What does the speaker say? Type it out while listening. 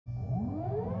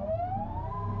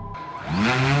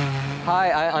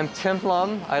Hi, I'm Tim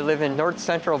Plum. I live in north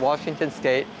central Washington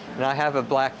State, and I have a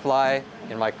BlackFly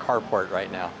in my carport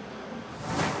right now.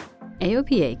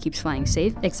 AOPA keeps flying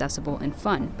safe, accessible, and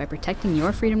fun by protecting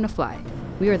your freedom to fly.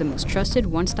 We are the most trusted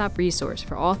one-stop resource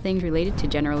for all things related to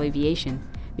general aviation.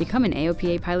 Become an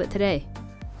AOPA pilot today.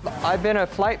 I've been a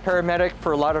flight paramedic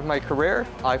for a lot of my career.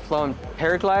 I've flown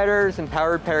paragliders and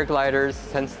powered paragliders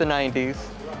since the 90s,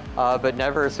 but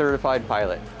never a certified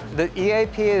pilot. The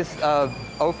EAP is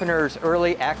Opener's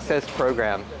early access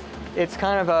program. It's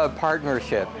kind of a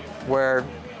partnership where,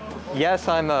 yes,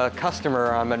 I'm a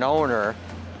customer, I'm an owner,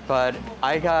 but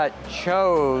I got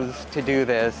chose to do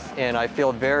this, and I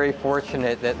feel very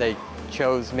fortunate that they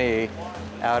chose me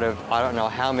out of, I don't know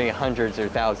how many hundreds or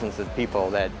thousands of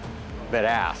people that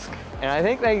ask. And I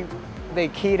think they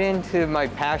keyed into my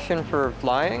passion for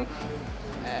flying,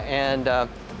 and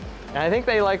I think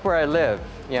they like where I live.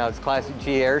 You know, it's classic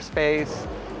G airspace.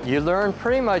 You learn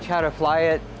pretty much how to fly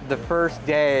it the first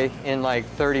day in like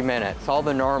 30 minutes, all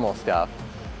the normal stuff.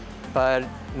 But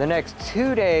the next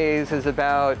 2 days is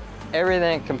about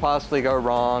everything that can possibly go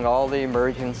wrong, all the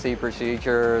emergency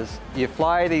procedures. You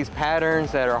fly these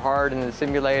patterns that are hard in the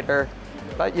simulator,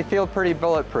 but you feel pretty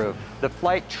bulletproof. The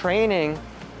flight training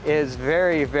is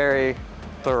very, very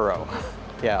thorough.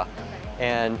 Yeah.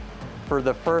 And for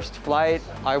the first flight,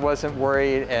 I wasn't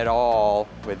worried at all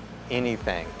with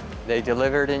anything. They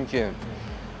delivered in June.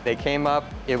 They came up,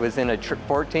 it was in a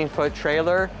 14-foot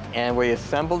trailer, and we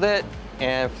assembled it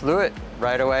and flew it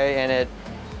right away. And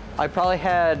I probably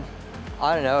had,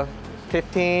 I don't know,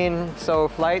 15 so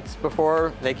flights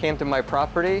before they came to my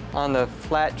property on the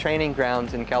flat training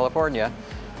grounds in California.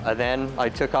 Then I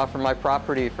took off from my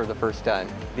property for the first time.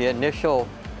 The initial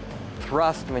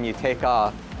thrust when you take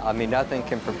off, I mean, nothing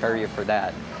can prepare you for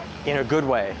that. In a good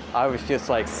way. I was just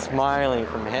like smiling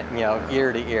from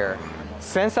ear to ear.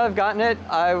 Since I've gotten it,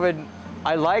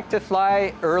 I like to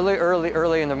fly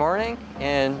early in the morning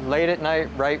and late at night,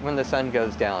 right when the sun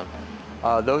goes down.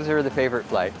 Those are the favorite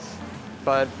flights.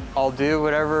 But I'll do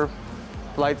whatever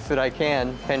flights that I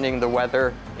can, pending the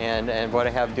weather and what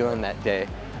I have doing that day.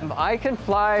 I can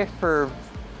fly for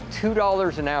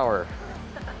 $2 an hour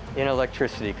in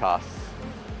electricity costs.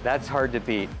 That's hard to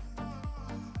beat.